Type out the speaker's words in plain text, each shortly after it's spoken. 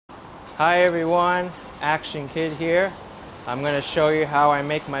Hi everyone, Action Kid here. I'm going to show you how I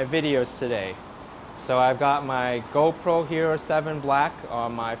make my videos today. So I've got my GoPro HERO7 Black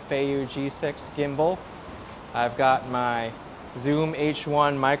on my Feiyu G6 gimbal. I've got my Zoom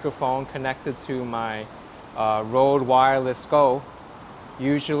H1 microphone connected to my Rode Wireless Go.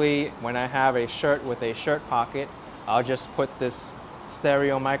 Usually when I have a shirt with a shirt pocket, I'll just put this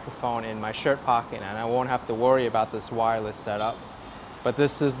stereo microphone in my shirt pocket and I won't have to worry about this wireless setup. But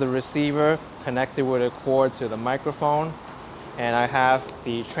this is the receiver connected with a cord to the microphone, and I have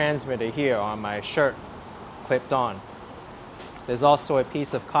the transmitter here on my shirt clipped on. There's also a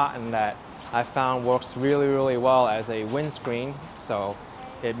piece of cotton that I found works really well as a windscreen, so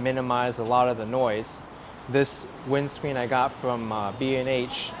it minimizes a lot of the noise. This windscreen I got from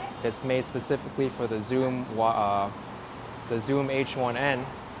B&H. It's made specifically for the Zoom H1N,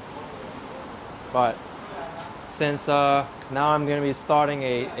 but since now I'm going to be starting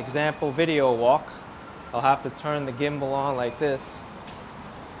a example video walk, I'll have to turn the gimbal on like this.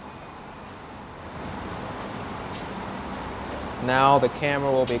 Now the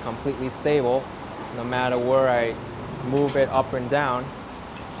camera will be completely stable no matter where I move it up and down.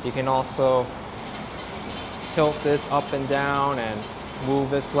 You can also tilt this up and down and move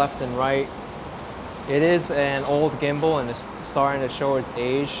this left and right. It is an old gimbal and it's starting to show its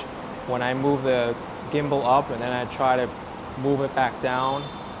age. When I move the gimbal up and then I try to move it back down,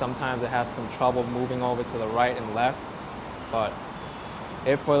 sometimes it has some trouble moving over to the right and left, but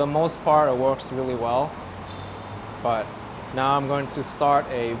for the most part it works really well. But now I'm going to start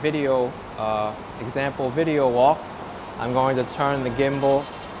a video example video walk. I'm going to turn the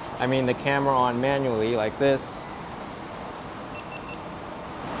the camera on manually like this.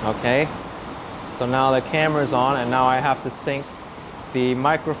 Okay, so now the camera's on and now I have to sync the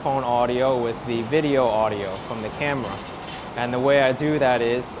microphone audio with the video audio from the camera. And the way I do that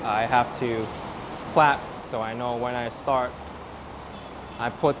is I have to clap so I know when I start. I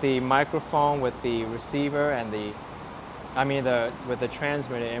put the microphone with the receiver and with the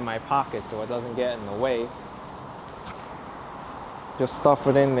transmitter in my pocket so it doesn't get in the way. Just stuff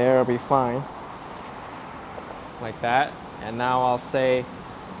it in there, it'll be fine. Like that. And now I'll say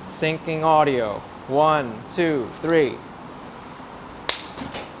syncing audio. 1, 2, 3.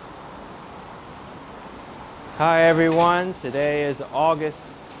 Hi everyone, today is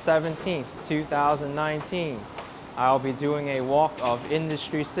August 17th, 2019. I'll be doing a walk of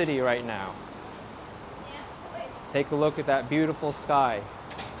Industry City right now. Take a look at that beautiful sky.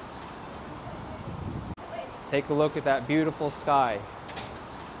 Take a look at that beautiful sky.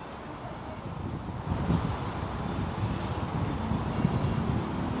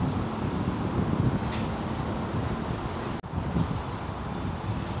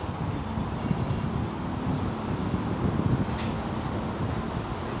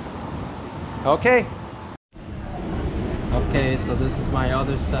 Okay, so this is my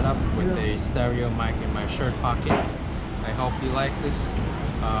other setup with a stereo mic in my shirt pocket. I hope you like this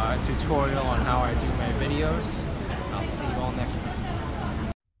tutorial on how I do my videos. I'll see you all next time.